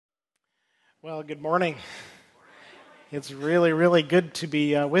Well, good morning. It's really, really good to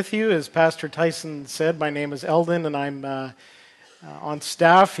be with you. As Pastor Tyson said, my name is Eldon, and I'm on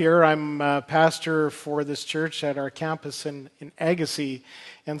staff here. I'm pastor for this church at our campus in Agassiz.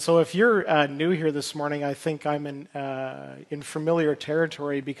 And so if you're new here this morning, I think I'm in familiar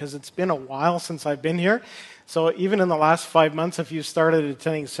territory because it's been a while since I've been here. So even in the last 5 months, if you started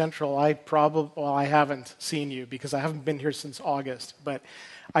attending Central, I haven't seen you because I haven't been here since August. But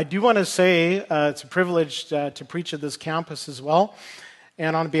I do want to say it's a privilege to preach at this campus as well.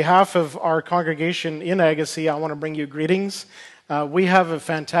 And on behalf of our congregation in Agassiz, I want to bring you greetings. We have a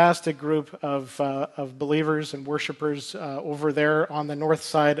fantastic group of believers and worshipers over there on the north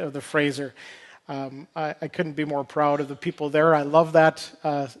side of the Fraser. I couldn't be more proud of the people there. I love that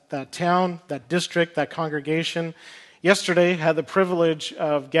town, that district, that congregation. Yesterday, had the privilege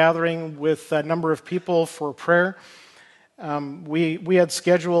of gathering with a number of people for prayer. We had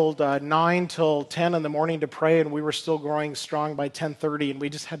scheduled 9 till 10 in the morning to pray, and we were still growing strong by 10:30, and we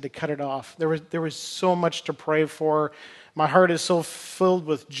just had to cut it off. There was so much to pray for. My heart is so filled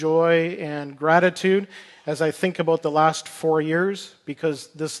with joy and gratitude as I think about the last 4 years, because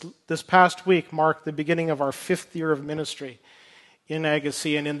this past week marked the beginning of our 5th year of ministry in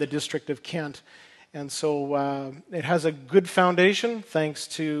Agassiz and in the district of Kent. And so it has a good foundation thanks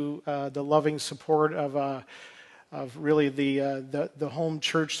to the loving support of really the home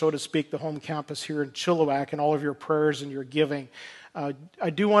church, so to speak, the home campus here in Chilliwack, and all of your prayers and your giving. I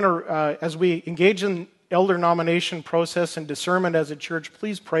do want to, as we engage in elder nomination process and discernment as a church,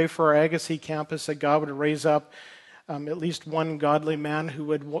 please pray for our Agassiz campus that God would raise up at least one godly man who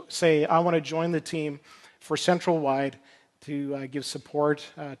would say, I want to join the team for Central Wide to give support,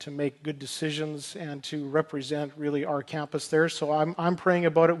 to make good decisions, and to represent really our campus there. So I'm praying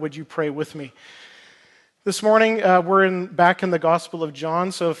about it. Would you pray with me? This morning, we're back in the Gospel of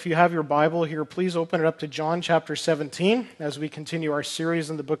John, so if you have your Bible here, please open it up to John chapter 17 as we continue our series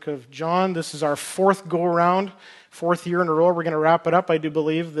in the book of John. This is our 4th go-around, 4th year in a row. We're going to wrap it up, I do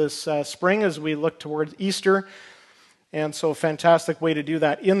believe, this spring as we look towards Easter, and so a fantastic way to do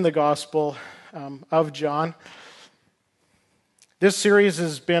that in the Gospel of John. This series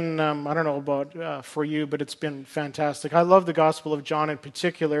has been, I don't know about for you, but it's been fantastic. I love the Gospel of John in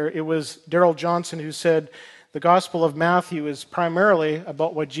particular. It was Darrell Johnson who said the Gospel of Matthew is primarily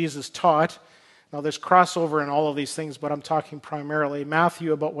about what Jesus taught. Now, there's crossover in all of these things, but I'm talking primarily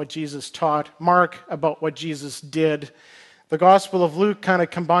Matthew about what Jesus taught, Mark about what Jesus did. The Gospel of Luke kind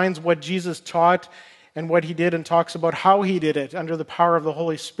of combines what Jesus taught and what he did and talks about how he did it under the power of the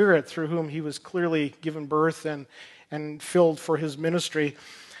Holy Spirit, through whom he was clearly given birth and filled for his ministry.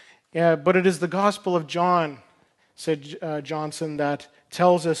 But it is the Gospel of John, said Johnson, that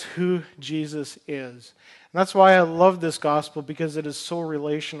tells us who Jesus is. And that's why I love this Gospel, because it is so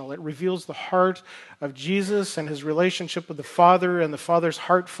relational. It reveals the heart of Jesus and his relationship with the Father and the Father's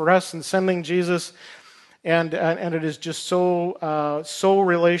heart for us in sending Jesus. And it is just so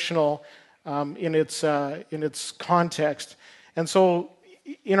relational in its context. And so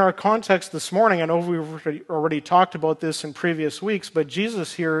in our context this morning, I know we've already talked about this in previous weeks, but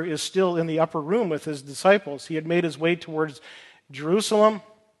Jesus here is still in the upper room with his disciples. He had made his way towards Jerusalem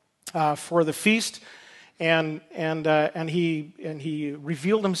for the feast, and he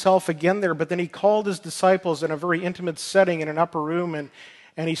revealed himself again there. But then he called his disciples in a very intimate setting in an upper room,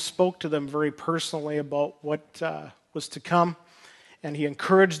 and he spoke to them very personally about what was to come. And he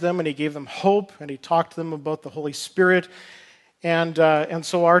encouraged them, and he gave them hope, and he talked to them about the Holy Spirit. And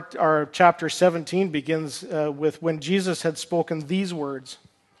so our chapter 17 begins with when Jesus had spoken these words.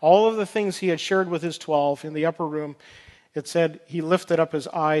 All of the things he had shared with his 12 in the upper room, it said he lifted up his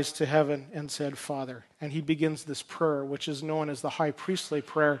eyes to heaven and said, Father. And he begins this prayer, which is known as the high priestly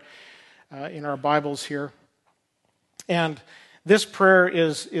prayer in our Bibles here. And this prayer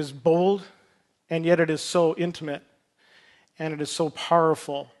is bold, and yet it is so intimate, and it is so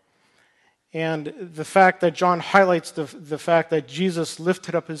powerful. And the fact that John highlights the fact that Jesus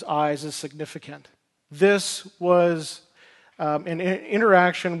lifted up his eyes is significant. This was an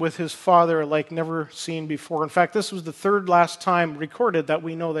interaction with his Father like never seen before. In fact, this was the third last time recorded that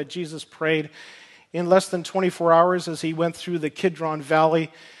we know that Jesus prayed in less than 24 hours as he went through the Kidron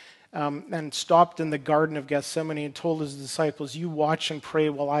Valley and stopped in the Garden of Gethsemane and told his disciples, you watch and pray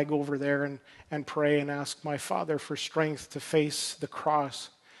while I go over there and pray and ask my Father for strength to face the cross.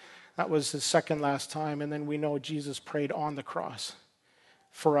 That was his second last time, and then we know Jesus prayed on the cross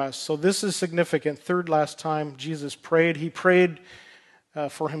for us. So this is significant. Third last time Jesus prayed. He prayed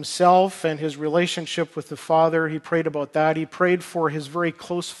for himself and his relationship with the Father. He prayed about that. He prayed for his very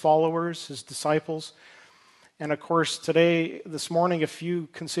close followers, his disciples. And of course, this morning, if you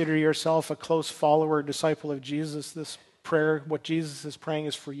consider yourself a close follower, disciple of Jesus, this prayer, what Jesus is praying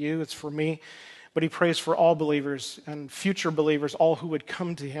is for you, it's for me. But he prays for all believers and future believers, all who would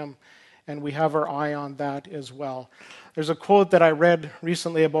come to him. And we have our eye on that as well. There's a quote that I read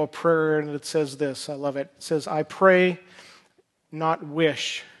recently about prayer, and it says this. I love it. It says, "I pray, not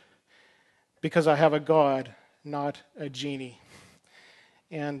wish, because I have a God, not a genie."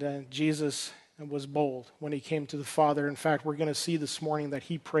 And Jesus was bold when he came to the Father. In fact, we're going to see this morning that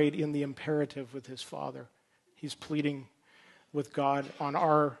he prayed in the imperative with his Father. He's pleading with God on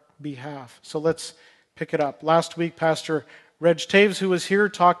our behalf. So let's pick it up. Last week, Pastor Reg Taves, who was here,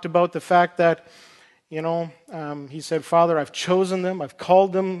 talked about the fact that, he said, "Father, I've chosen them. I've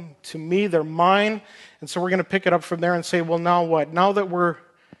called them to me. They're mine." And so we're going to pick it up from there and say, well, now what? Now that we're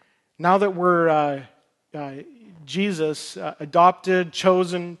Jesus, adopted,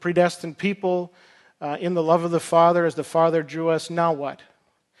 chosen, predestined people in the love of the Father as the Father drew us, now what?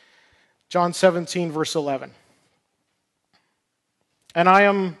 John 17, verse 11. "And I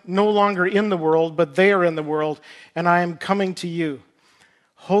am no longer in the world, but they are in the world, and I am coming to you.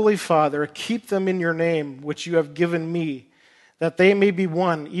 Holy Father, keep them in your name, which you have given me, that they may be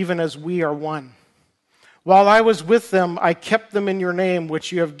one, even as we are one. While I was with them, I kept them in your name,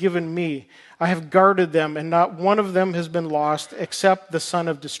 which you have given me. I have guarded them, and not one of them has been lost, except the son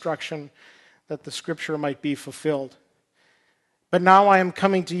of destruction, that the scripture might be fulfilled. But now I am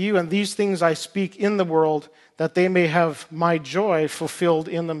coming to you, and these things I speak in the world, that they may have my joy fulfilled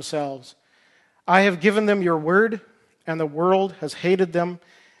in themselves. I have given them your word, and the world has hated them,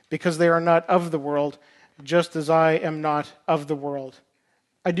 because they are not of the world, just as I am not of the world.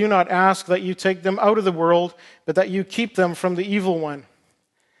 I do not ask that you take them out of the world, but that you keep them from the evil one.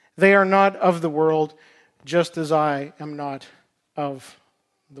 They are not of the world, just as I am not of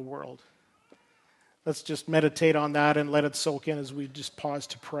the world." Let's just meditate on that and let it soak in as we just pause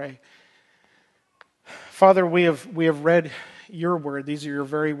to pray. Father, we have read your word. These are your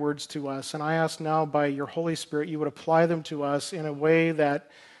very words to us. And I ask now by your Holy Spirit, you would apply them to us in a way that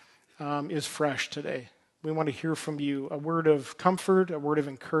is fresh today. We want to hear from you a word of comfort, a word of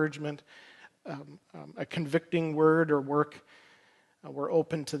encouragement, a convicting word or work. We're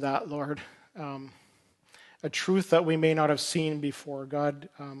open to that, Lord. A truth that we may not have seen before. God,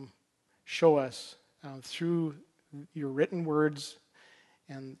 show us through your written words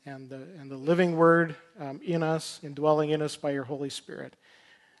and the living word in us, indwelling in us by your Holy Spirit.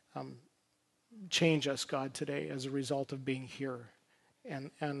 Change us, God, today as a result of being here and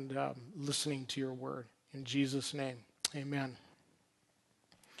listening to your word. In Jesus' name, amen.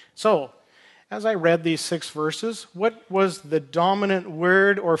 So, as I read these 6 verses, what was the dominant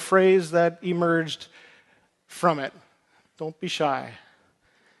word or phrase that emerged from it? Don't be shy.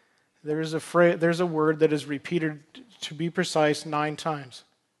 There's a word that is repeated, to be precise, 9 times.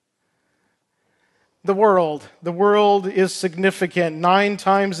 The world. The world is significant 9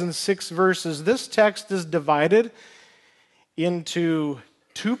 times in 6 verses. This text is divided into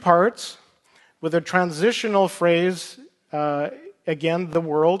 2 parts with a transitional phrase, again, the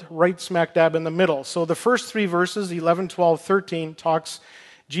world, right smack dab in the middle. So the first 3 verses, 11, 12, 13,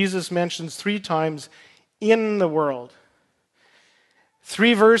 Jesus mentions 3 times in the world.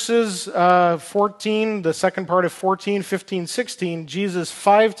 3 verses, 14, the second part of 14, 15, 16, Jesus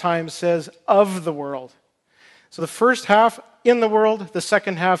 5 times says of the world. So the first half in the world, the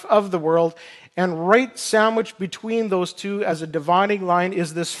second half of the world, and right sandwiched between those 2 as a dividing line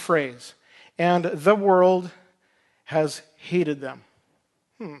is this phrase, and the world has hated them.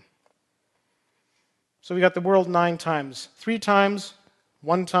 So we got the world 9 times. 3 times,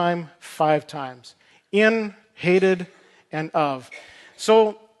 1 time, 5 times. In, hated, and of.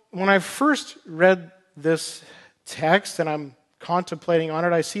 So when I first read this text and I'm contemplating on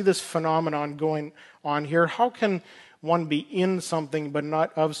it, I see this phenomenon going on here. How can one be in something but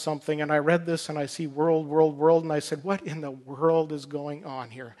not of something? And I read this and I see world, world, world, and I said, what in the world is going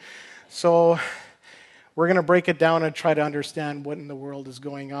on here? So we're going to break it down and try to understand what in the world is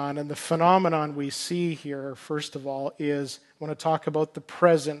going on. And the phenomenon we see here, first of all, is I want to talk about the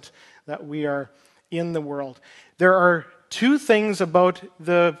present, that we are in the world. There are 2 things about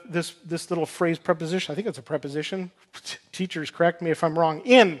this little phrase, preposition. I think it's a preposition. Teachers, correct me if I'm wrong.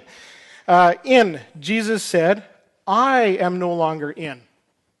 In, Jesus said, I am no longer in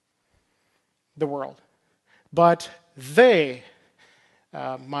the world, but they,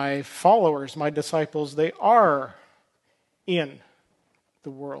 my followers, my disciples, they are in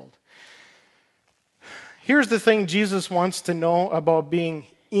the world. Here's the thing Jesus wants to know about being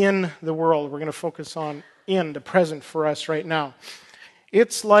in the world. We're going to focus on in the present for us right now.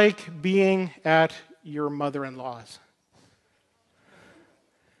 It's like being at your mother-in-laws.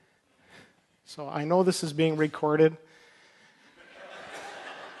 So I know this is being recorded.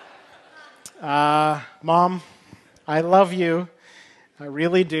 Mom, I love you. I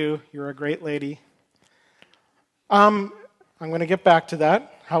really do. You're a great lady. I'm going to get back to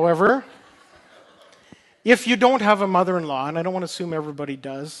that. However, if you don't have a mother-in-law, and I don't want to assume everybody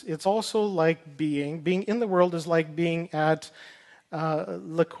does, it's also like being in the world is like being at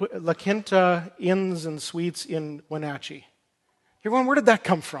La Quinta Inns and Suites in Wenatchee. You're going, where did that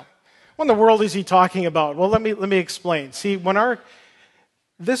come from? What in the world is he talking about? Well, let me explain. See,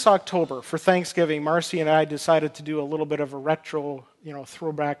 this October for Thanksgiving, Marcy and I decided to do a little bit of a retro,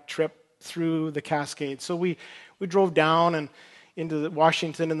 throwback trip through the Cascades. So we drove down and into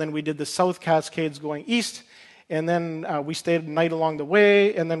Washington, and then we did the South Cascades going east, and then we stayed a night along the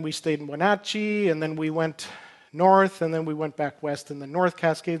way, and then we stayed in Wenatchee, and then we went north, and then we went back west in the North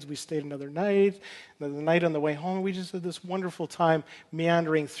Cascades. We stayed another night. And the night on the way home, we just had this wonderful time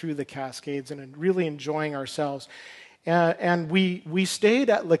meandering through the Cascades and really enjoying ourselves. And we stayed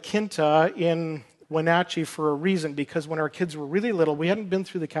at La Quinta in Wenatchee for a reason, because when our kids were really little, we hadn't been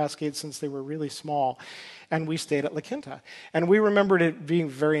through the Cascades since they were really small, and we stayed at La Quinta. And we remembered it being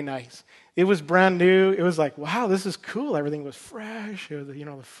very nice. It was brand new. It was like, wow, this is cool. Everything was fresh.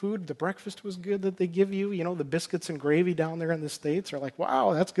 The food, the breakfast was good that they give you. The biscuits and gravy down there in the States are like,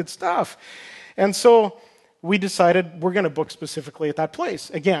 wow, that's good stuff. And so we decided we're going to book specifically at that place.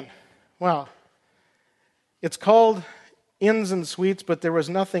 Again, wow. It's called Inns and Suites, but there was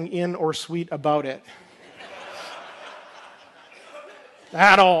nothing in or sweet about it.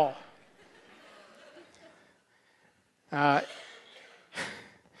 At all.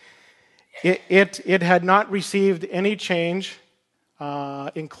 It had not received any change,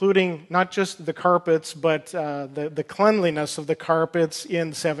 including not just the carpets, but the cleanliness of the carpets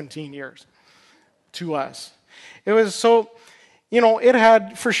in 17 years to us. It was so, it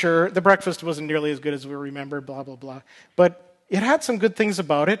had, for sure, the breakfast wasn't nearly as good as we remember, blah, blah, blah. But it had some good things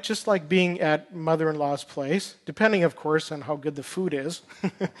about it, just like being at mother-in-law's place, depending, of course, on how good the food is.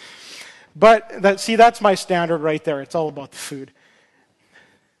 But that's my standard right there. It's all about the food.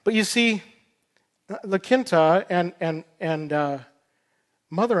 But you see, La Quinta and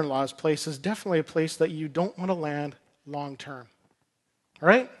mother-in-law's place is definitely a place that you don't want to land long-term. All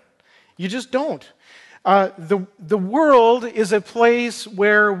right? You just don't. The world is a place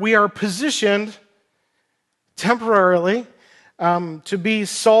where we are positioned temporarily to be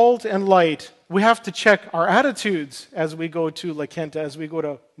salt and light. We have to check our attitudes as we go to La Quinta, as we go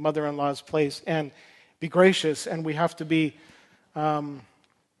to mother-in-law's place, and be gracious, and we have to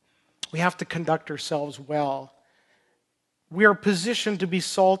conduct ourselves well. We are positioned to be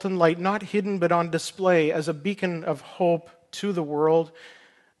salt and light, not hidden but on display as a beacon of hope to the world,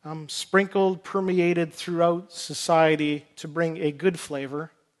 sprinkled, permeated throughout society to bring a good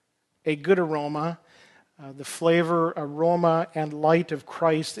flavor, a good aroma, the flavor, aroma, and light of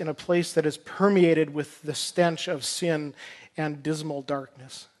Christ in a place that is permeated with the stench of sin and dismal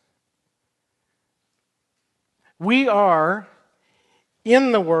darkness. We are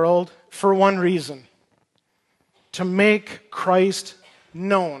in the world for one reason: to make Christ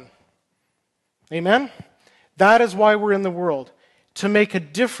known. Amen? That is why we're in the world, to make a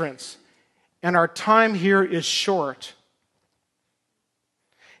difference. And our time here is short.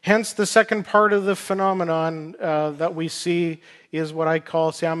 Hence, the second part of the phenomenon that we see is what I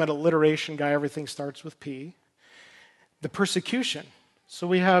call, I'm an alliteration guy, everything starts with P, the persecution. So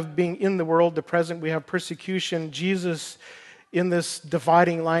we have being in the world, the present, we have persecution. Jesus, in this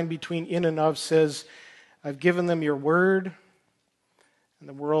dividing line between in and of, says, I've given them your word, and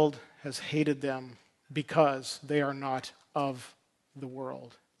the world has hated them because they are not of the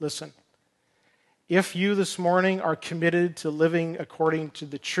world. Listen, if you this morning are committed to living according to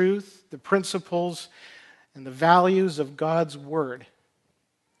the truth, the principles, and the values of God's word,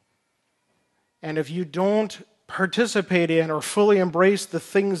 and if you don't participate in or fully embrace the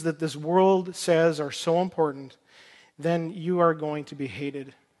things that this world says are so important, then you are going to be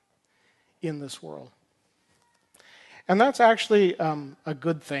hated in this world. And that's actually a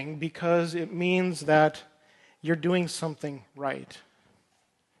good thing, because it means that you're doing something right.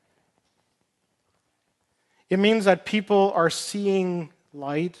 It means that people are seeing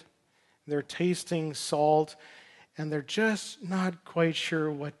light, they're tasting salt, and they're just not quite sure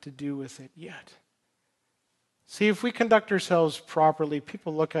what to do with it yet. See, if we conduct ourselves properly,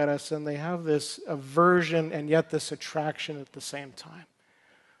 people look at us and they have this aversion and yet this attraction at the same time.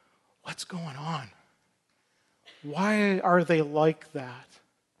 What's going on? Why are they like that?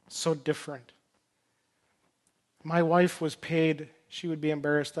 So different. My wife was paid, she would be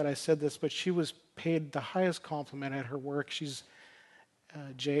embarrassed that I said this, but she was paid the highest compliment at her work. She's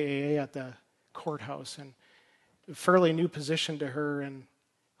JAA at the courthouse, and a fairly new position to her. And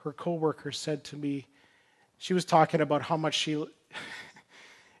her coworker said to me, she was talking about how much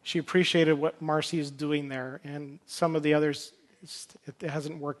she appreciated what Marcy is doing there, and some of the others, it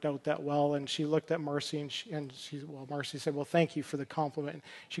hasn't worked out that well. And she looked at Marcy, and Marcy said, well, thank you for the compliment.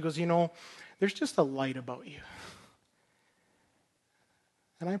 She goes, there's just a light about you.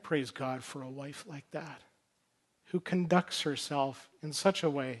 And I praise God for a wife like that, who conducts herself in such a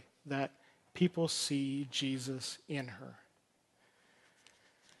way that people see Jesus in her.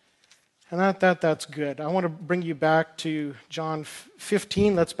 And that's good. I want to bring you back to John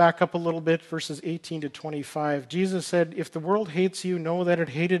 15. Let's back up a little bit, verses 18 to 25. Jesus said, if the world hates you, know that it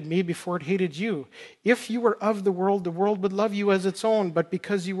hated me before it hated you. If you were of the world would love you as its own. But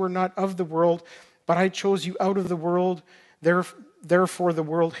because you were not of the world, but I chose you out of the world, therefore the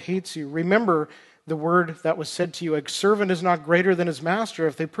world hates you. Remember the word that was said to you, a servant is not greater than his master.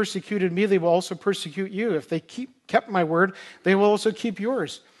 If they persecuted me, they will also persecute you. If they kept my word, they will also keep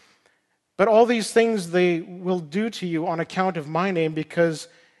yours. But all these things they will do to you on account of my name, because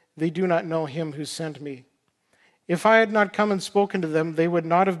they do not know him who sent me. If I had not come and spoken to them, they would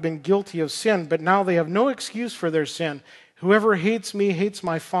not have been guilty of sin, but now they have no excuse for their sin. Whoever hates me hates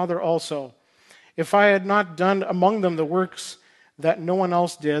my Father also. If I had not done among them the works that no one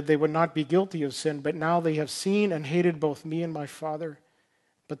else did, they would not be guilty of sin, but now they have seen and hated both me and my Father.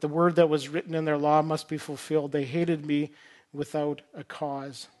 But the word that was written in their law must be fulfilled. They hated me without a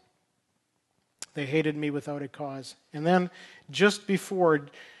cause. They hated me without a cause. And then just before,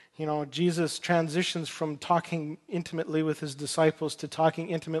 Jesus transitions from talking intimately with his disciples to talking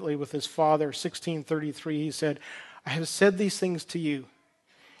intimately with his Father. 16:33, he said, I have said these things to you.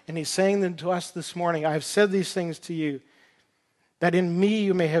 And he's saying them to us this morning. I have said these things to you, that in me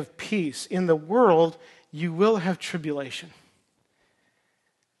you may have peace. In the world you will have tribulation.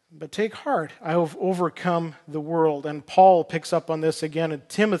 But take heart, I have overcome the world. And Paul picks up on this again in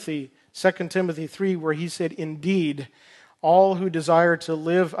Timothy, 2 Timothy 3, where he said, indeed, all who desire to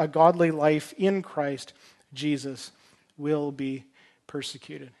live a godly life in Christ Jesus will be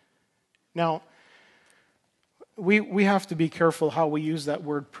persecuted. Now, we have to be careful how we use that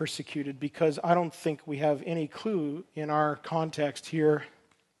word persecuted, because I don't think we have any clue in our context here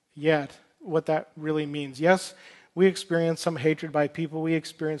yet what that really means. Yes, we experience some hatred by people. We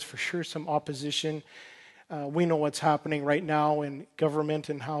experience for sure some opposition. We know what's happening right now in government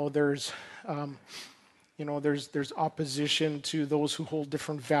and how there's opposition to those who hold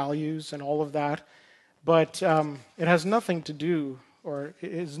different values and all of that. But it has nothing to do, or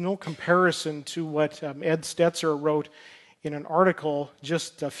it is no comparison to what Ed Stetzer wrote in an article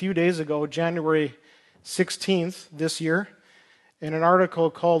just a few days ago, January 16th this year, in an article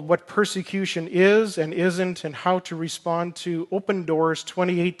called What Persecution Is and Isn't and How to Respond to Open Doors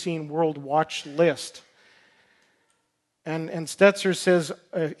 2018 World Watch List. And Stetzer says,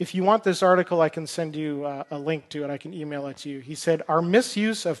 if you want this article, I can send you a link to it. I can email it to you. He said, our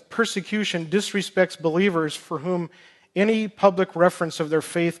misuse of persecution disrespects believers for whom any public reference of their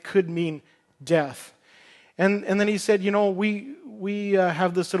faith could mean death. And then he said, we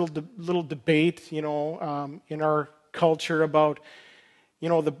have this little debate, in our culture about,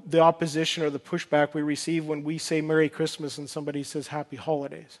 the opposition or the pushback we receive when we say Merry Christmas and somebody says Happy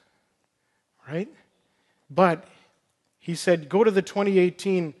Holidays, right? But he said, go to the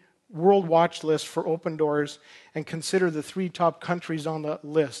 2018 World Watch List for Open Doors and consider the 3 top countries on the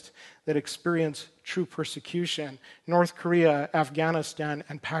list that experience true persecution: North Korea, Afghanistan,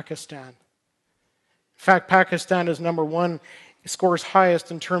 and Pakistan. In fact, Pakistan is number 1, scores highest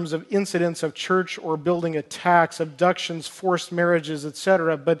in terms of incidents of church or building attacks, abductions, forced marriages,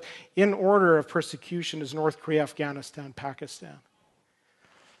 etc. But in order of persecution is North Korea, Afghanistan, Pakistan.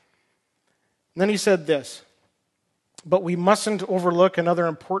 And then he said this, but we mustn't overlook another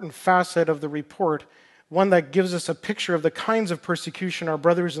important facet of the report, one that gives us a picture of the kinds of persecution our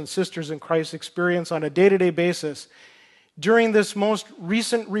brothers and sisters in Christ experience on a day-to-day basis. During this most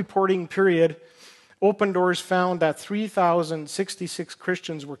recent reporting period, Open Doors found that 3,066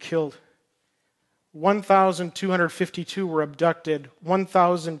 Christians were killed, 1,252 were abducted,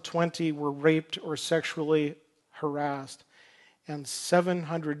 1,020 were raped or sexually harassed, and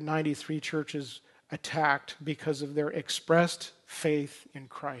 793 churches attacked because of their expressed faith in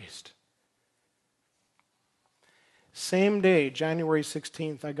Christ. Same day, January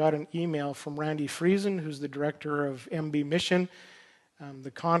 16th, I got an email from Randy Friesen, who's the director of MB Mission,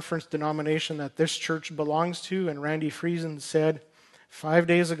 the conference denomination that this church belongs to. And Randy Friesen said 5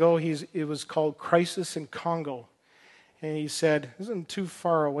 days ago, it was called Crisis in Congo. And he said, this isn't too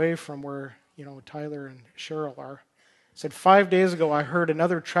far away from where Tyler and Cheryl are. Said 5 days ago, I heard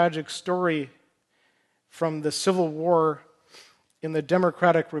another tragic story from the civil war in the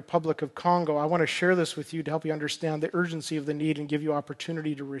Democratic Republic of Congo. I want to share this with you to help you understand the urgency of the need and give you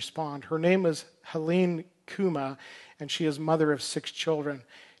opportunity to respond. Her name is Helene Kuma, and she is mother of 6 children.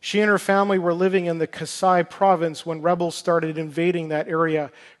 She and her family were living in the Kasai province when rebels started invading that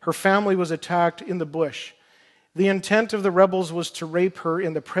area. Her family was attacked in the bush. The intent of the rebels was to rape her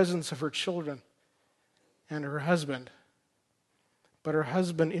in the presence of her children and her husband. But her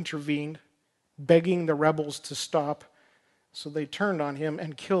husband intervened, begging the rebels to stop. So they turned on him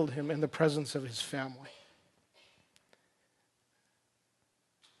and killed him in the presence of his family.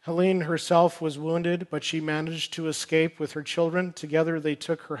 Helene herself was wounded, but she managed to escape with her children. Together they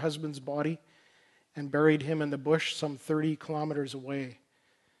took her husband's body and buried him in the bush some 30 kilometers away.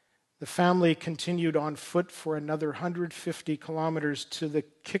 The family continued on foot for another 150 kilometers to the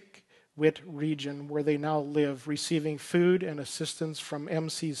Kikwit region where they now live, receiving food and assistance from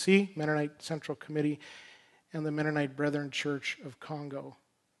MCC, Mennonite Central Committee, and the Mennonite Brethren Church of Congo.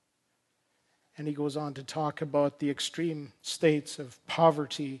 And he goes on to talk about the extreme states of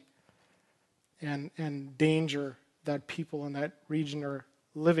poverty and danger that people in that region are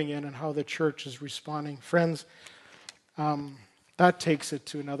living in and how the church is responding. Friends, that takes it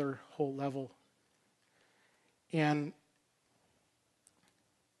to another whole level. And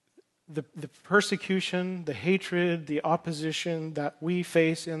the persecution, the hatred, the opposition that we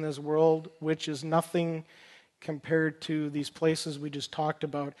face in this world, which is nothing compared to these places we just talked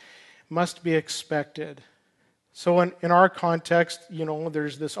about, must be expected. So in our context,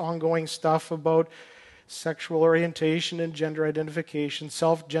 there's this ongoing stuff about sexual orientation and gender identification,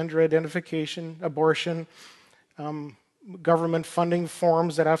 self-gender identification, abortion, government funding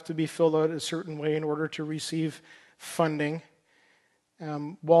forms that have to be filled out a certain way in order to receive funding.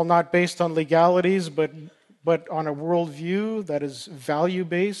 While not based on legalities, but on a worldview that is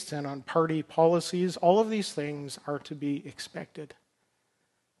value-based and on party policies, all of these things are to be expected.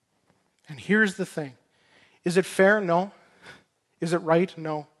 And here's the thing. Is it fair? No. Is it right?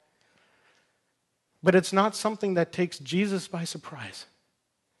 No. But it's not something that takes Jesus by surprise.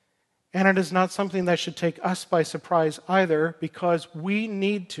 And it is not something that should take us by surprise either, because we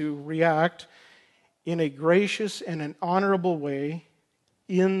need to react in a gracious and an honorable way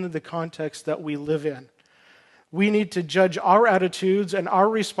in the context that we live in. We need to judge our attitudes and our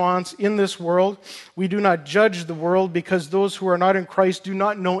response in this world. We do not judge the world because those who are not in Christ do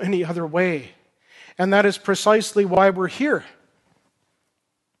not know any other way. And that is precisely why we're here.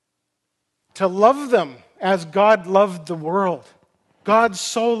 To love them as God loved the world. God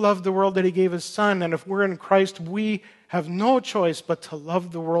so loved the world that he gave his Son, and if we're in Christ, we have no choice but to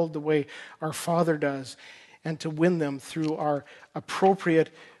love the world the way our Father does, and to win them through our appropriate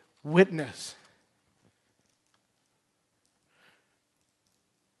witness.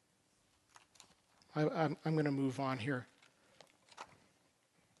 I'm going to move on here.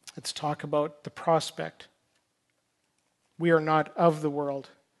 Let's talk about the prospect. We are not of the world.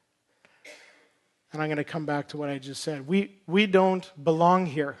 And I'm going to come back to what I just said. We don't belong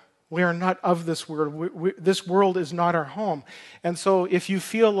here. We are not of this world. This world is not our home. And so if you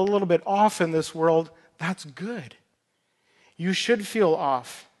feel a little bit off in this world, that's good. You should feel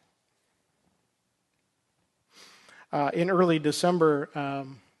off. In early December,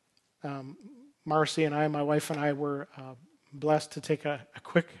 Marcy and I, my wife and I, were blessed to take a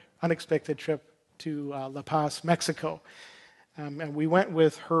quick, unexpected trip to La Paz, Mexico. And we went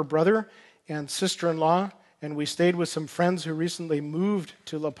with her brother and sister-in-law, and we stayed with some friends who recently moved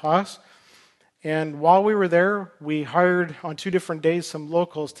to La Paz. And while we were there, we hired on 2 different days some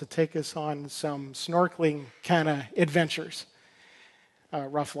locals to take us on some snorkeling kind of adventures.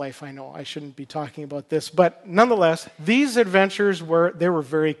 Rough life, I know. I shouldn't be talking about this. But nonetheless, these adventures were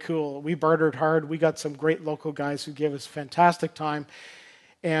very cool. We bartered hard. We got some great local guys who gave us a fantastic time.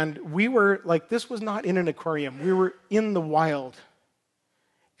 And we were like, this was not in an aquarium. We were in the wild.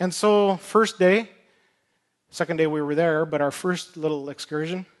 And so first day, second day we were there, but our first little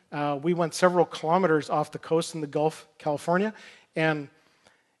excursion, we went several kilometers off the coast in the Gulf, California, and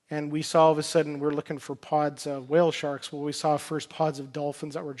we saw all of a sudden we're looking for pods of whale sharks. Well, we saw first pods of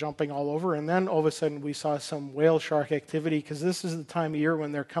dolphins that were jumping all over, and then all of a sudden we saw some whale shark activity because this is the time of year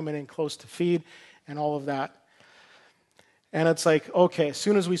when they're coming in close to feed and all of that. And it's like, okay, as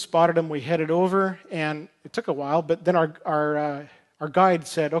soon as we spotted them, we headed over, and it took a while, but then our guide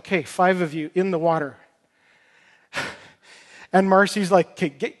said, okay, 5 of you in the water. And Marcy's like,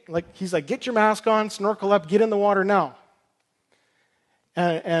 get your mask on, snorkel up, get in the water now.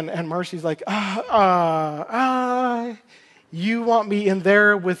 And Marcy's like, You want me in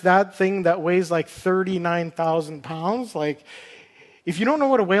there with that thing that weighs like 39,000 pounds? Like, if you don't know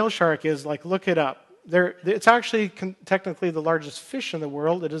what a whale shark is, like, look it up. It's actually technically the largest fish in the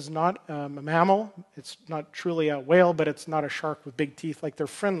world. It is not a mammal. It's not truly a whale, but it's not a shark with big teeth. Like, they're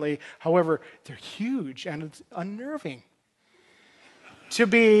friendly. However, they're huge, and it's unnerving to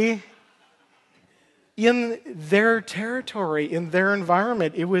be in their territory, in their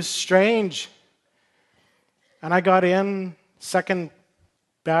environment. It was strange. And I got in, second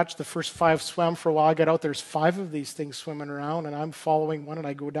batch, the first 5 swam for a while. I got out, there's 5 of these things swimming around, and I'm following one, and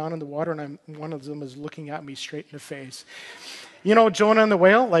I go down in the water, and one of them is looking at me straight in the face. You know, Jonah and the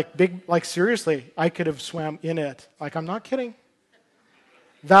whale, like seriously, I could have swam in it. Like, I'm not kidding.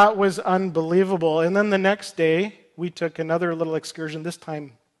 That was unbelievable. And then the next day, we took another little excursion, this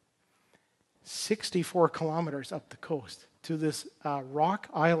time 64 kilometers up the coast to this rock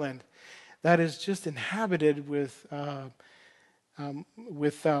island that is just inhabited with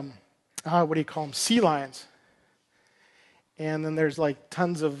what do you call them? Sea lions. And then there's like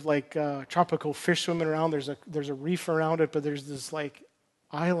tons of like tropical fish swimming around. There's a reef around it, but there's this like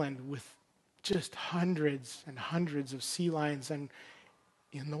island with just hundreds and hundreds of sea lions and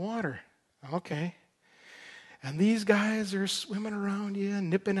in the water. Okay. And these guys are swimming around you and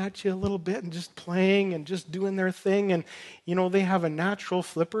nipping at you a little bit and just playing and just doing their thing. And, you know, they have a natural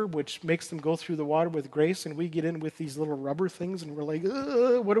flipper, which makes them go through the water with grace. And we get in with these little rubber things and we're like,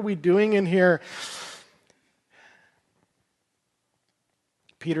 what are we doing in here?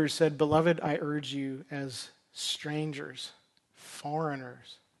 Peter said, "Beloved, I urge you as strangers,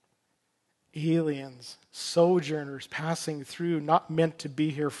 foreigners, aliens, sojourners passing through, not meant to be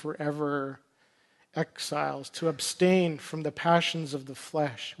here forever, exiles, to abstain from the passions of the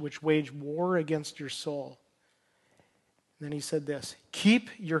flesh, which wage war against your soul." And then he said this,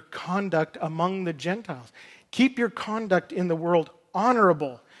 "Keep your conduct among the Gentiles. Keep your conduct in the world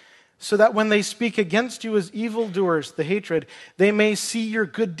honorable, so that when they speak against you as evildoers, the hatred, they may see your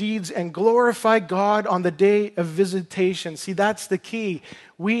good deeds and glorify God on the day of visitation." See, that's the key.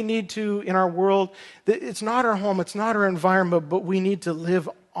 We need to, in our world, it's not our home, it's not our environment, but we need to live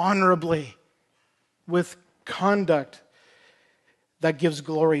honorably with conduct that gives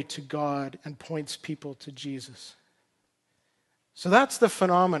glory to God and points people to Jesus. So that's the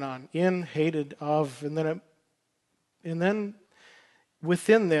phenomenon, in, hated, of, and then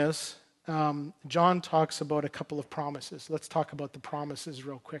within this, John talks about a couple of promises. Let's talk about the promises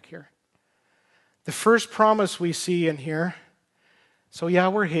real quick here. The first promise we see in here, so yeah,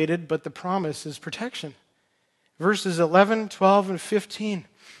 we're hated, but the promise is protection. Verses 11, 12, and 15.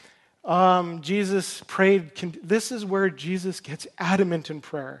 Jesus prayed. This is where Jesus gets adamant in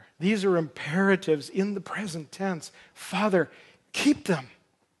prayer. These are imperatives in the present tense. Father, keep them,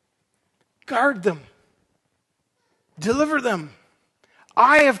 guard them, deliver them.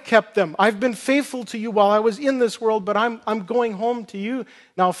 I have kept them. I've been faithful to you while I was in this world, but I'm going home to you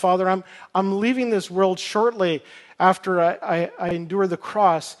now, Father. I'm leaving this world shortly after I endure the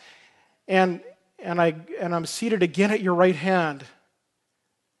cross, and I'm seated again at your right hand.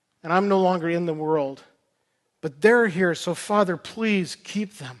 And I'm no longer in the world. But they're here, so Father, please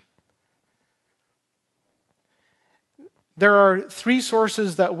keep them. There are 3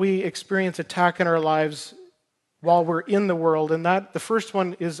 sources that we experience attack in our lives while we're in the world, and the first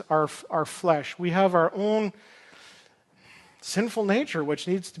one is our flesh. We have our own sinful nature, which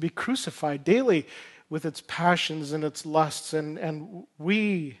needs to be crucified daily with its passions and its lusts, and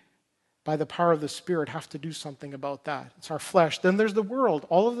we, by the power of the Spirit, have to do something about that. It's our flesh. Then there's the world.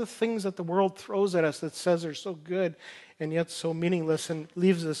 All of the things that the world throws at us that says are so good and yet so meaningless and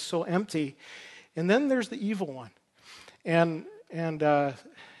leaves us so empty. And then there's the evil one. And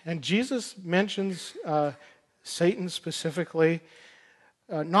Jesus mentions Satan specifically,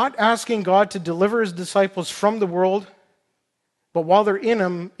 not asking God to deliver his disciples from the world, but while they're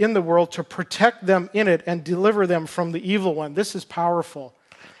in the world, to protect them in it and deliver them from the evil one. This is powerful.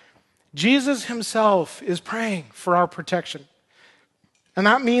 Jesus himself is praying for our protection. And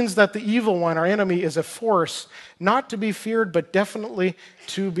that means that the evil one, our enemy, is a force not to be feared, but definitely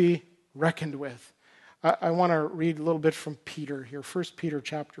to be reckoned with. I want to read a little bit from Peter here. 1 Peter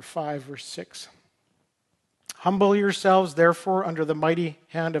chapter 5, verse 6. "Humble yourselves, therefore, under the mighty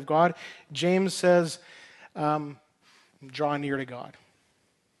hand of God." James says, draw near to God.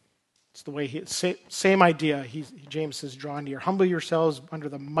 It's the way same idea. James says, draw near. "Humble yourselves under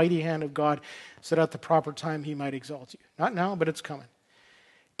the mighty hand of God, so that at the proper time he might exalt you." Not now, but it's coming.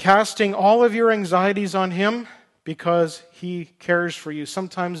 "Casting all of your anxieties on him, because he cares for you."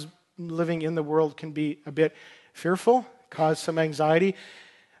 Sometimes living in the world can be a bit fearful, cause some anxiety.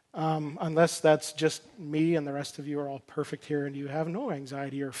 Unless that's just me and the rest of you are all perfect here and you have no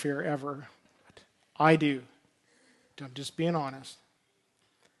anxiety or fear ever. But I do. I'm just being honest.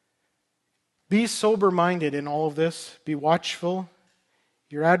 Be sober-minded in all of this. Be watchful.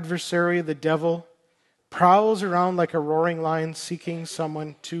 Your adversary, the devil, prowls around like a roaring lion seeking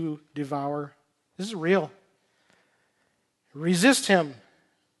someone to devour. This is real. Resist him,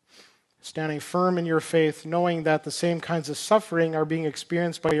 standing firm in your faith, knowing that the same kinds of suffering are being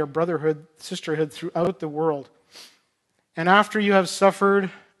experienced by your brotherhood, sisterhood throughout the world. And after you have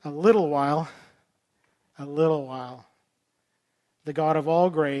suffered a little while, the God of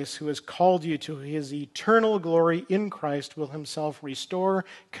all grace, who has called you to his eternal glory in Christ, will himself restore,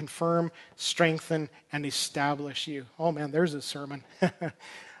 confirm, strengthen, and establish you. Oh man, there's a sermon.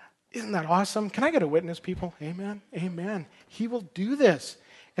 Isn't that awesome? Can I get a witness, people? Amen. Amen. He will do this.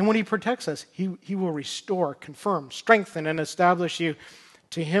 And when he protects us, he will restore, confirm, strengthen, and establish you.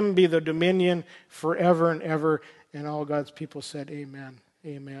 To him be the dominion forever and ever. And all God's people said, amen.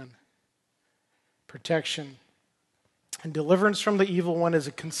 Amen. Protection and deliverance from the evil one is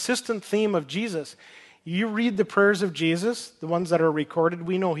a consistent theme of Jesus. You read the prayers of Jesus, the ones that are recorded,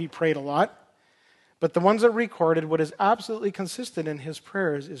 we know he prayed a lot. But the ones that are recorded, what is absolutely consistent in his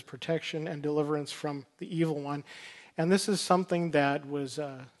prayers is protection and deliverance from the evil one. And this is something that was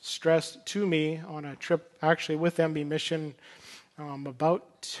stressed to me on a trip actually with MB Mission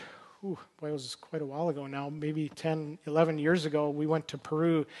it was quite a while ago now, maybe 10, 11 years ago. We went to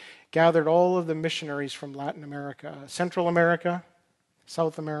Peru, gathered all of the missionaries from Latin America, Central America,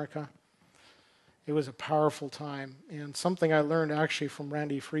 South America. It was a powerful time, and something I learned actually from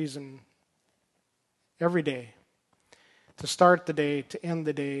Randy Friesen every day. To start the day, to end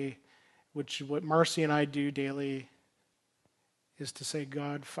the day, which what Marcy and I do daily, is to say,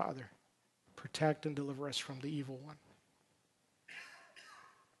 God, Father, protect and deliver us from the evil one.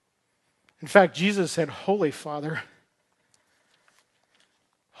 In fact, Jesus said, Holy Father,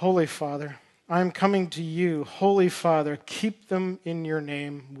 I am coming to you. Holy Father, keep them in your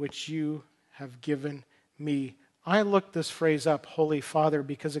name, which you have given me. I looked this phrase up, Holy Father,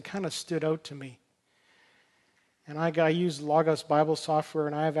 because it kind of stood out to me. And I use Logos Bible software,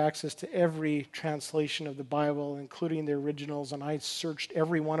 and I have access to every translation of the Bible, including the originals, and I searched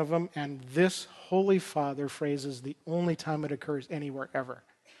every one of them, and this Holy Father phrase is the only time it occurs anywhere ever,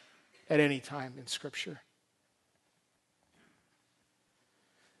 at any time in Scripture.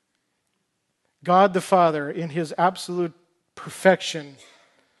 God the Father, in his absolute perfection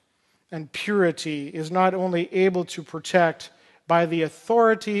and purity, is not only able to protect by the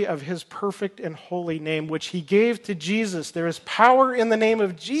authority of his perfect and holy name, which he gave to Jesus. There is power in the name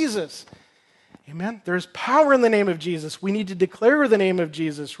of Jesus. Amen? There is power in the name of Jesus. We need to declare the name of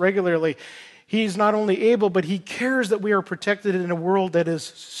Jesus regularly. He's not only able, but he cares that we are protected in a world that is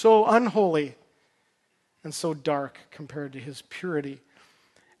so unholy and so dark compared to his purity.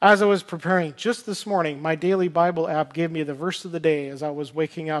 As I was preparing just this morning, my daily Bible app gave me the verse of the day as I was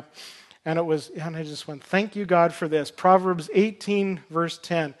waking up. And I just went, thank you, God, for this. Proverbs 18, verse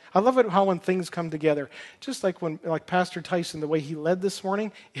 10. I love it how when things come together, just like Pastor Tyson, the way he led this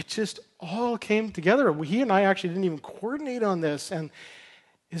morning, it just all came together. He and I actually didn't even coordinate on this, and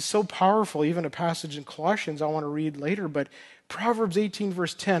it's so powerful. Even a passage in Colossians I want to read later, but Proverbs 18,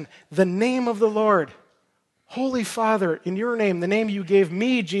 verse 10, the name of the Lord, Holy Father, in your name, the name you gave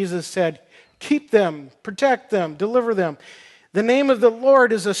me, Jesus said, keep them, protect them, deliver them. The name of the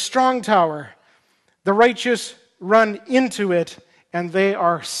Lord is a strong tower. The righteous run into it, and they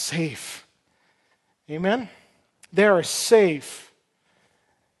are safe. Amen? They are safe.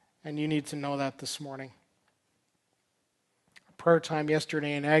 And you need to know that this morning. Prayer time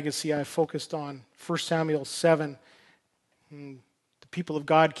yesterday in Agassiz, I focused on 1 Samuel 7. The people of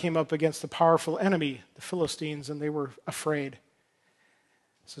God came up against the powerful enemy, the Philistines, and they were afraid.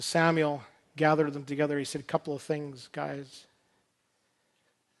 So Samuel gathered them together. He said a couple of things, guys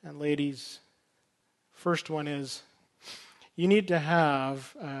and ladies. First one is, you need to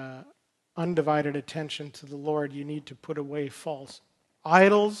have undivided attention to the Lord. You need to put away false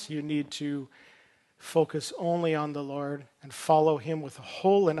idols. You need to focus only on the Lord and follow him with a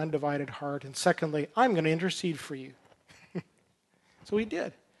whole and undivided heart. And secondly, I'm going to intercede for you. So he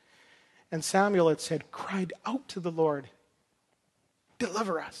did. And Samuel, it said, cried out to the Lord,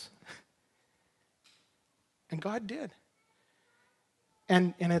 deliver us. And God did.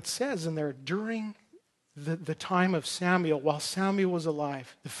 And it says in there, during the time of Samuel, while Samuel was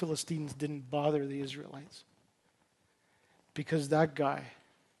alive, the Philistines didn't bother the Israelites. Because that guy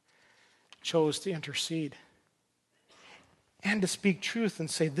chose to intercede and to speak truth and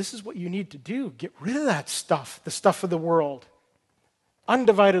say, this is what you need to do. Get rid of that stuff, the stuff of the world.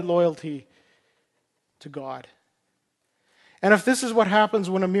 Undivided loyalty to God. And if this is what happens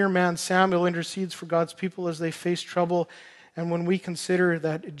when a mere man, Samuel, intercedes for God's people as they face trouble, and when we consider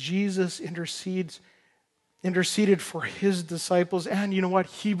that Jesus interceded for his disciples, and you know what?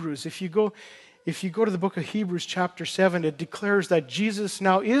 Hebrews, if you go to the book of Hebrews chapter 7, it declares that Jesus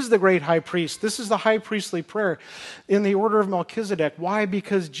now is the great high priest. This is the high priestly prayer in the order of Melchizedek. Why?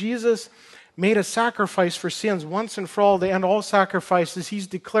 Because Jesus made a sacrifice for sins once and for all to end all sacrifices. He's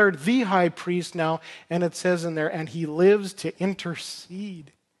declared the high priest now, and it says in there, and he lives to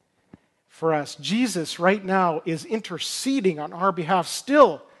intercede for us. Jesus right now is interceding on our behalf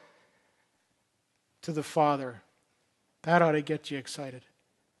still to the Father. That ought to get you excited.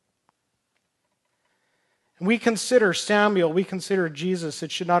 And we consider Samuel, we consider Jesus.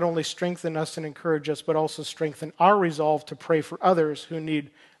 It should not only strengthen us and encourage us, but also strengthen our resolve to pray for others who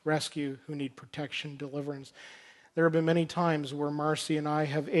need rescue, who need protection, deliverance. There have been many times where Marcy and I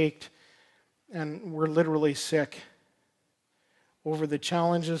have ached and we're literally sick over the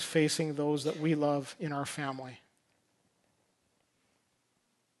challenges facing those that we love in our family.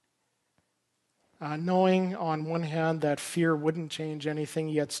 Knowing on one hand that fear wouldn't change anything,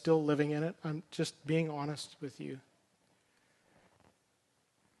 yet still living in it. I'm just being honest with you.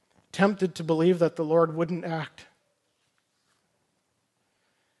 Tempted to believe that the Lord wouldn't act.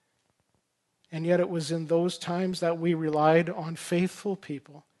 And yet it was in those times that we relied on faithful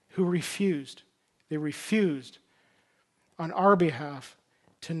people who refused. They refused on our behalf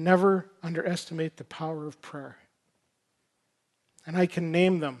to never underestimate the power of prayer. And I can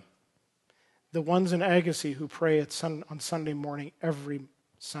name them. The ones in Agassiz who pray on Sunday morning every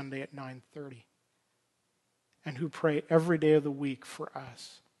Sunday at 9:30. And who pray every day of the week for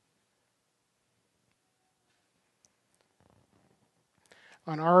us.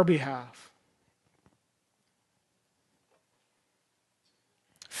 On our behalf.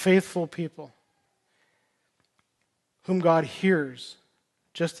 Faithful people whom God hears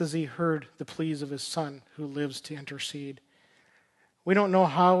just as he heard the pleas of his Son who lives to intercede. We don't know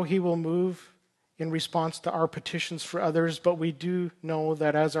how he will move in response to our petitions for others, but we do know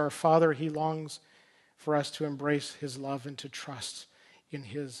that as our Father, he longs for us to embrace his love and to trust in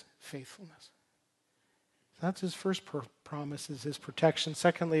his faithfulness. That's his first promise, is his protection.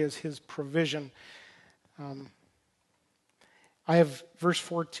 Secondly, is his provision. I have verse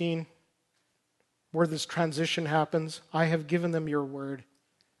 14, where this transition happens. I have given them your word,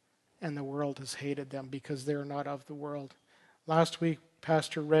 and the world has hated them because they are not of the world. Last week,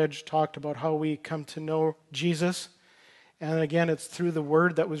 Pastor Reg talked about how we come to know Jesus. And again, it's through the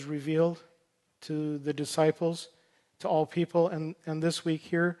word that was revealed to the disciples, to all people. And this week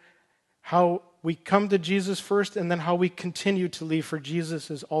here, how we come to Jesus first and then how we continue to live for Jesus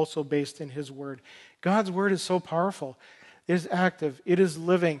is also based in his word. God's word is so powerful. It is active. It is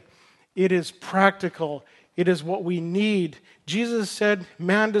living. It is practical. It is what we need. Jesus said,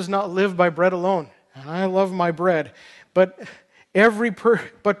 man does not live by bread alone. And I love my bread. But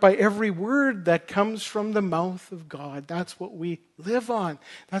by every word that comes from the mouth of God. That's what we live on.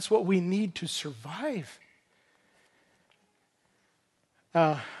 That's what we need to survive.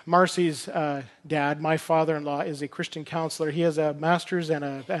 Marcy's dad, my father-in-law, is a Christian counselor. He has a master's and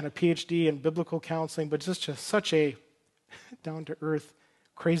a PhD in biblical counseling, but just such a down-to-earth,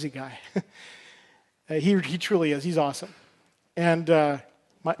 crazy guy. He truly is. He's awesome. And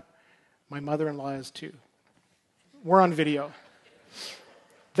my mother-in-law is too. We're on video.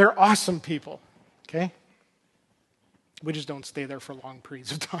 They're awesome people, okay? We just don't stay there for long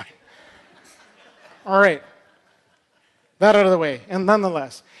periods of time. All right. That out of the way. And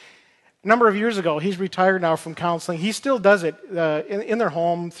nonetheless, a number of years ago, he's retired now from counseling. He still does it in their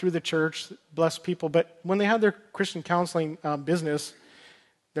home, through the church, bless people. But when they had their Christian counseling business,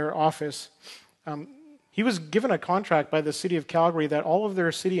 their office, he was given a contract by the city of Calgary that all of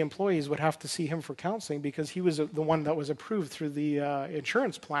their city employees would have to see him for counseling because he was the one that was approved through the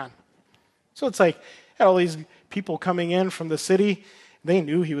insurance plan. So it's like, had all these people coming in from the city. They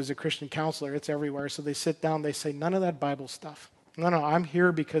knew he was a Christian counselor. It's everywhere. So they sit down. They say, none of that Bible stuff. No, I'm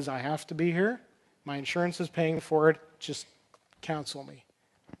here because I have to be here. My insurance is paying for it. Just counsel me.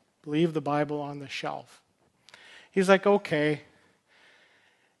 Leave the Bible on the shelf. He's like, okay.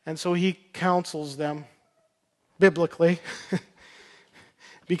 And so he counsels them biblically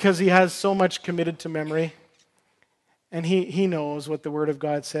because he has so much committed to memory. And he knows what the Word of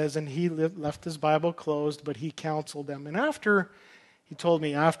God says, and he left his Bible closed, but he counseled them. And he told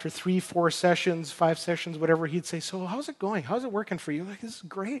me after 3, 4 sessions, 5 sessions, whatever, he'd say, so how's it going? How's it working for you? Like, this is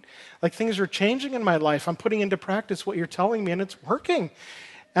great. Like, things are changing in my life. I'm putting into practice what you're telling me, and it's working.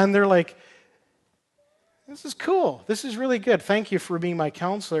 And they're like, This is cool. This is really good. Thank you for being my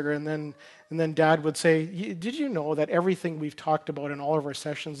counselor. And then Dad would say, did you know that everything we've talked about in all of our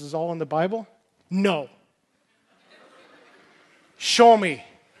sessions is all in the Bible? No. Show me.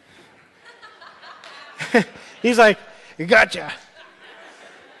 He's like, gotcha.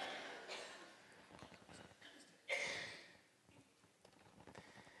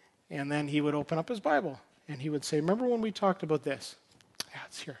 And then he would open up his Bible and he would say, remember when we talked about this? Yeah,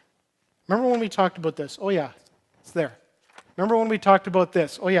 it's here. Remember when we talked about this? Oh, yeah, it's there. Remember when we talked about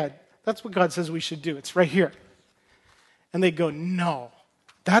this? Oh, yeah, that's what God says we should do. It's right here. And they go, no,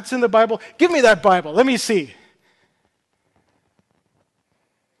 that's in the Bible? Give me that Bible. Let me see.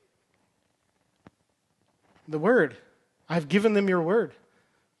 The Word. I've given them your Word.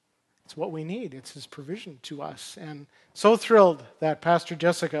 It's what we need. It's His provision to us. And so thrilled that Pastor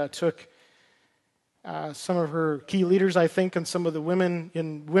Jessica took some of her key leaders, I think, and some of the women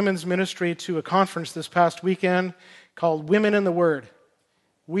in women's ministry to a conference this past weekend called Women in the Word.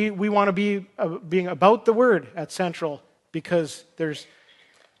 We want to be being about the Word at Central because there's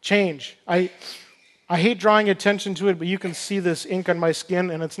change. I hate drawing attention to it, but you can see this ink on my skin,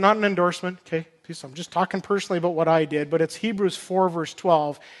 and it's not an endorsement, okay? So I'm just talking personally about what I did, but it's Hebrews 4, verse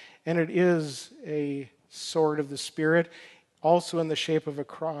 12, and it is a sword of the Spirit, also in the shape of a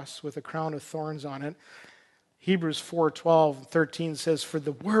cross with a crown of thorns on it. Hebrews 4:12 and 13 says, for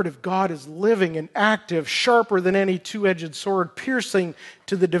the word of God is living and active, sharper than any two-edged sword, piercing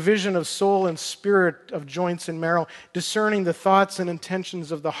to the division of soul and spirit, of joints and marrow, discerning the thoughts and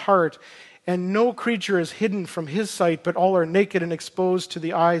intentions of the heart. And no creature is hidden from his sight, but all are naked and exposed to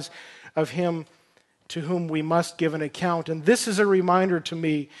the eyes of him to whom we must give an account. And this is a reminder to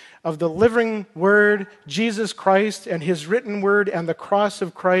me of the living word, Jesus Christ, and his written word, and the cross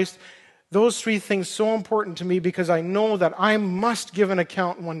of Christ. Those three things so important to me because I know that I must give an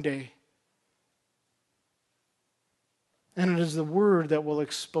account one day. And it is the word that will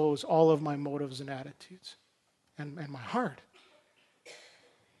expose all of my motives and attitudes and my heart.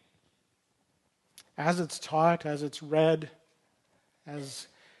 As it's taught, as it's read, as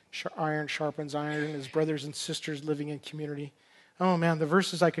iron sharpens iron, as brothers and sisters living in community. Oh man, the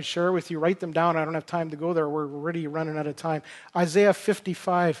verses I could share with you, write them down. I don't have time to go there. We're already running out of time. Isaiah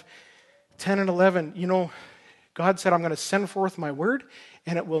 55, 10 and 11. You know, God said, I'm going to send forth my word,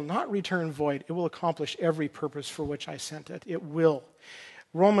 and it will not return void. It will accomplish every purpose for which I sent it. It will.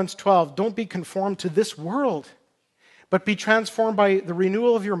 Romans 12, don't be conformed to this world, but be transformed by the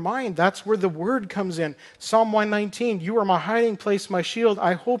renewal of your mind. That's where the word comes in. Psalm 119, you are my hiding place, my shield.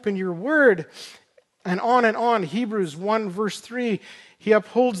 I hope in your word. And on and on. Hebrews 1 verse 3, he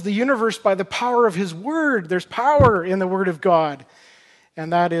upholds the universe by the power of his word. There's power in the word of God.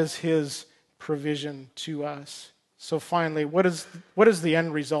 And that is his provision to us. So finally, what is the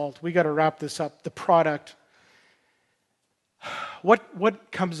end result? We got to wrap this up. The product. What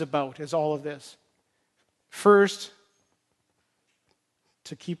comes about as all of this? First,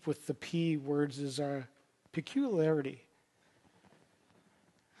 to keep with the P words, is our peculiarity.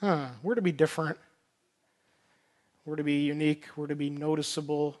 We're to be different. We're to be unique. We're to be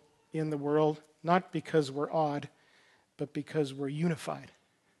noticeable in the world, not because we're odd, but because we're unified.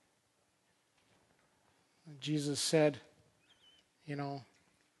 Jesus said,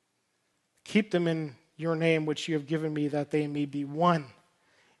 keep them in your name, which you have given me, that they may be one,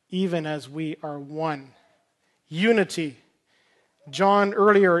 even as we are one. Unity. John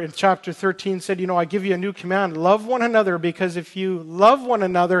earlier in chapter 13 said, I give you a new command, love one another, because if you love one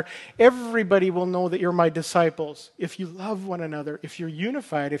another, everybody will know that you're my disciples. If you love one another, if you're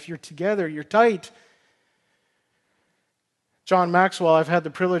unified, if you're together, you're tight. John Maxwell, I've had the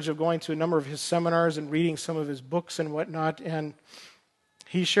privilege of going to a number of his seminars and reading some of his books and whatnot, and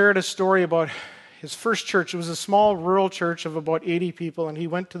he shared a story about his first church. It was a small rural church of about 80 people, and he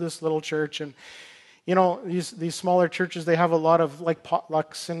went to this little church, and these smaller churches, they have a lot of like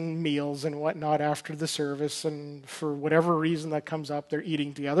potlucks and meals and whatnot after the service, and for whatever reason that comes up, they're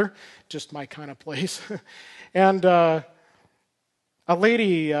eating together. Just my kind of place. And a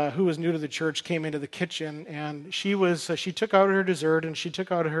lady who was new to the church came into the kitchen, and she took out her dessert, and she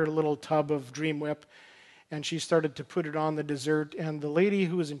took out her little tub of Dream Whip, and she started to put it on the dessert. And the lady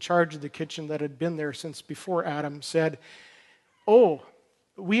who was in charge of the kitchen that had been there since before Adam said, "Oh,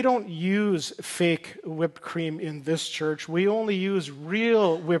 we don't use fake whipped cream in this church. We only use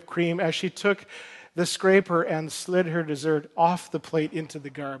real whipped cream," as she took the scraper and slid her dessert off the plate into the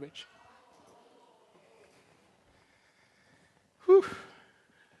garbage. Whew.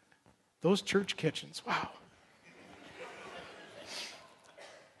 Those church kitchens, wow.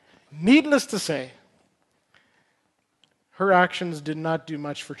 Needless to say, her actions did not do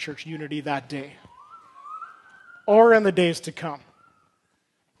much for church unity that day. or in the days to come.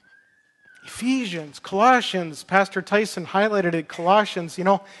 Ephesians, Colossians, Pastor Tyson highlighted it, Colossians,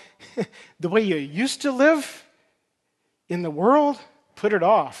 the way you used to live in the world, put it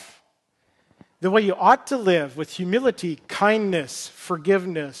off. The way you ought to live with humility, kindness,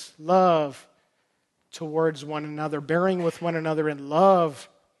 forgiveness, love towards one another, bearing with one another in love,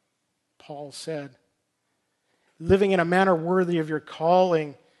 Paul said. Living in a manner worthy of your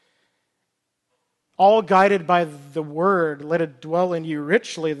calling, all guided by the Word. Let it dwell in you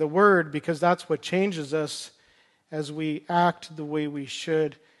richly, the Word, because that's what changes us as we act the way we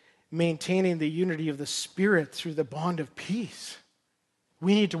should, maintaining the unity of the Spirit through the bond of peace.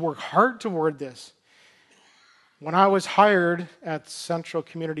 We need to work hard toward this. When I was hired at Central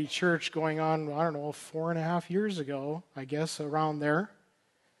Community Church going on, 4.5 years ago, I guess, around there,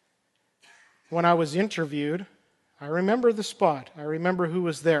 when I was interviewed, I remember the spot. I remember who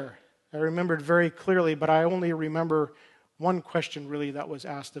was there. I remembered very clearly, but I only remember one question really that was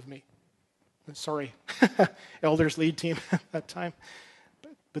asked of me. Sorry, elders lead team at that time.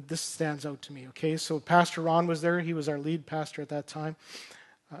 But this stands out to me, okay? So Pastor Ron was there. He was our lead pastor at that time.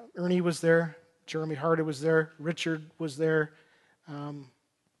 Ernie was there. Jeremy Harder was there. Richard was there.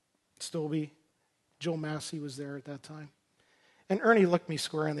 Stobie. Joe Massey was there at that time. And Ernie looked me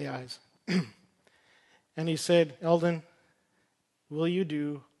square in the eyes. And he said, Eldon, will you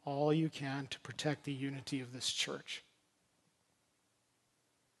do all you can to protect the unity of this church?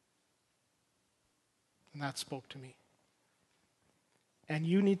 And that spoke to me. And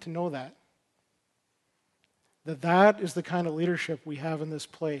you need to know that. That is the kind of leadership we have in this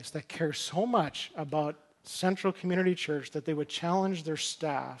place that cares so much about Central Community Church that they would challenge their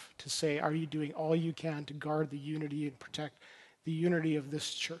staff to say, are you doing all you can to guard the unity and protect the unity of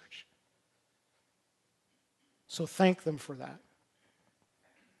this church? So thank them for that.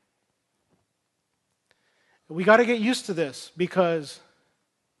 We got to get used to this because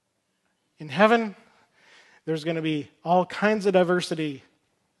in heaven, there's going to be all kinds of diversity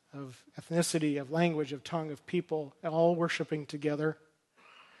of ethnicity, of language, of tongue, of people, all worshiping together.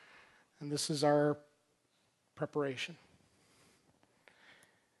 And this is our preparation.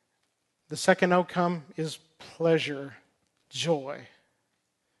 The second outcome is pleasure, joy,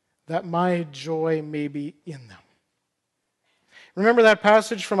 that my joy may be in them. Remember that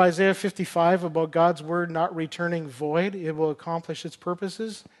passage from Isaiah 55 about God's word not returning void? It will accomplish its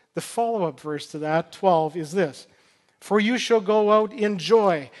purposes. The follow-up verse to that, 12, is this. For you shall go out in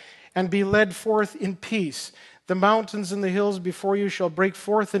joy and be led forth in peace. The mountains and the hills before you shall break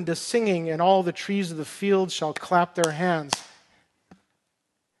forth into singing, and all the trees of the field shall clap their hands.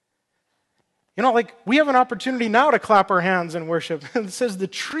 We have an opportunity now to clap our hands in worship. It says the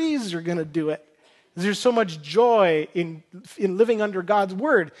trees are going to do it. There's so much joy in living under God's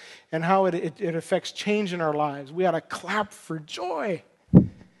word and how it affects change in our lives. We ought to clap for joy.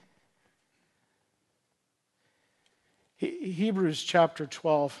 Hebrews chapter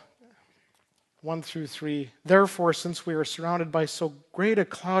 12, 1 through 3. Therefore, since we are surrounded by so great a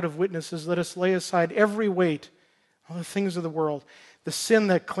cloud of witnesses, let us lay aside every weight, all the things of the world, the sin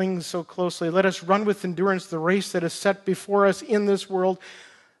that clings so closely. Let us run with endurance the race that is set before us in this world,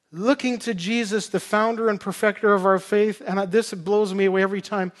 looking to Jesus, the founder and perfecter of our faith, and this blows me away every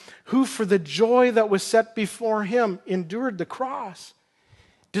time, who for the joy that was set before him endured the cross,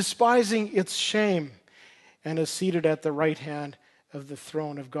 despising its shame, and is seated at the right hand of the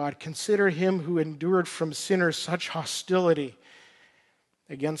throne of God. Consider him who endured from sinners such hostility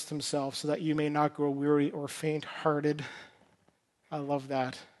against himself, so that you may not grow weary or faint-hearted. I love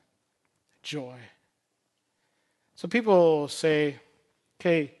that. Joy. So people say,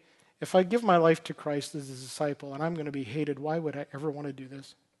 okay, if I give my life to Christ as a disciple and I'm going to be hated, why would I ever want to do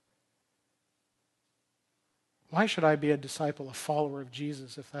this? Why should I be a disciple, a follower of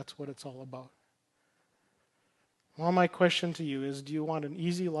Jesus, if that's what it's all about? Well, my question to you is, do you want an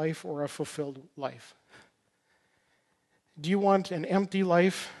easy life or a fulfilled life? Do you want an empty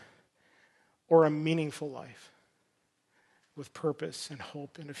life or a meaningful life with purpose and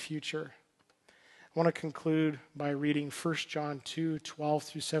hope and a future? I want to conclude by reading 1 John 2, 12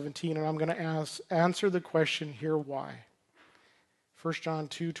 through 17, and I'm going to answer the question here, why? 1 John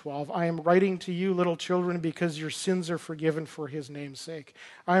 2, 12. I am writing to you, little children, because your sins are forgiven for his name's sake.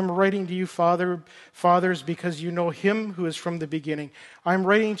 I am writing to you, fathers, because you know him who is from the beginning. I am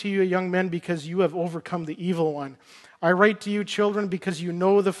writing to you, young men, because you have overcome the evil one. I write to you, children, because you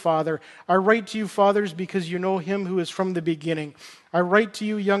know the Father. I write to you, fathers, because you know him who is from the beginning. I write to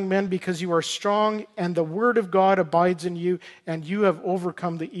you, young men, because you are strong, and the word of God abides in you, and you have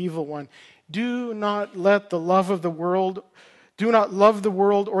overcome the evil one. Do not let the love of the world Do not love the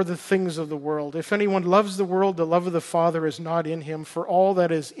world or the things of the world. If anyone loves the world, the love of the Father is not in him. For all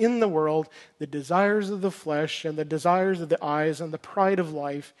that is in the world, the desires of the flesh and the desires of the eyes and the pride of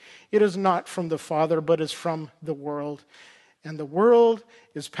life, it is not from the Father, but is from the world. And the world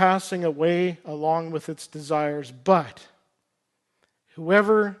is passing away along with its desires, but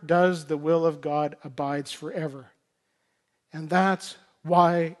whoever does the will of God abides forever. And that's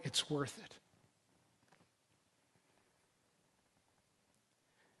why it's worth it.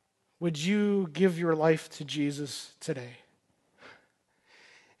 Would you give your life to Jesus today?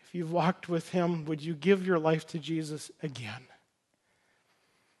 If you've walked with him, would you give your life to Jesus again?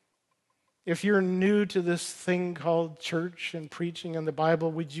 If you're new to this thing called church and preaching and the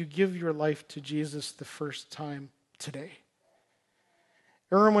Bible, would you give your life to Jesus the first time today?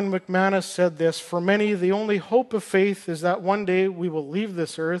 Erwin McManus said this, "For many, the only hope of faith is that one day we will leave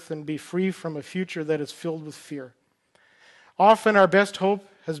this earth and be free from a future that is filled with fear. Often our best hope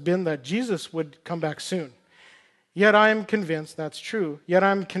has been that Jesus would come back soon. Yet I am convinced that's true. Yet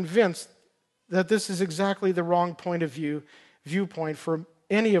I'm convinced that this is exactly the wrong viewpoint for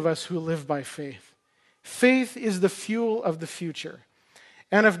any of us who live by faith. Faith is the fuel of the future.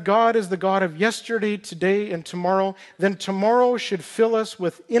 And if God is the God of yesterday, today, and tomorrow, then tomorrow should fill us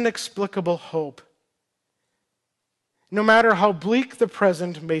with inexplicable hope. No matter how bleak the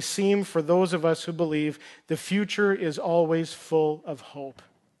present may seem for those of us who believe, the future is always full of hope.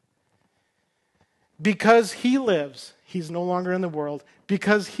 Because he lives, he's no longer in the world.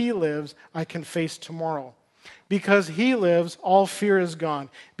 Because he lives, I can face tomorrow. Because he lives, all fear is gone.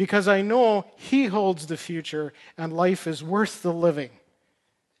 Because I know he holds the future and life is worth the living.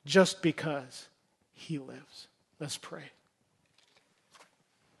 Just because he lives." Let's pray.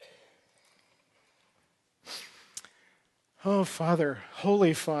 Oh, Father,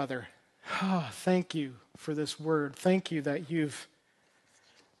 Holy Father, thank you for this word. Thank you that you've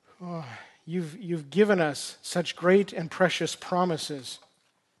given us such great and precious promises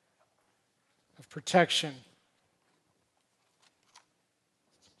of protection,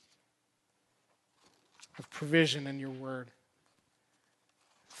 of provision in your word.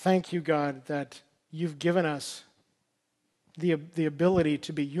 Thank you, God, that you've given us the ability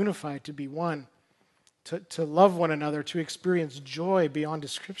to be unified, to be one, to love one another, to experience joy beyond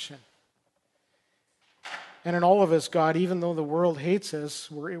description. And in all of us, God, even though the world hates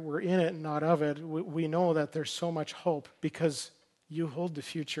us, we're in it and not of it, we know that there's so much hope because you hold the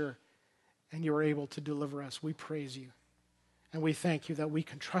future and you are able to deliver us. We praise you. And we thank you that we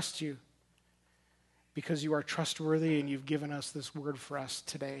can trust you because you are trustworthy and you've given us this word for us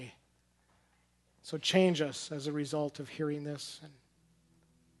today. So change us as a result of hearing this and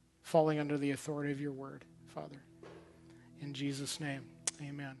falling under the authority of your word, Father. In Jesus' name,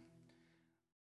 amen.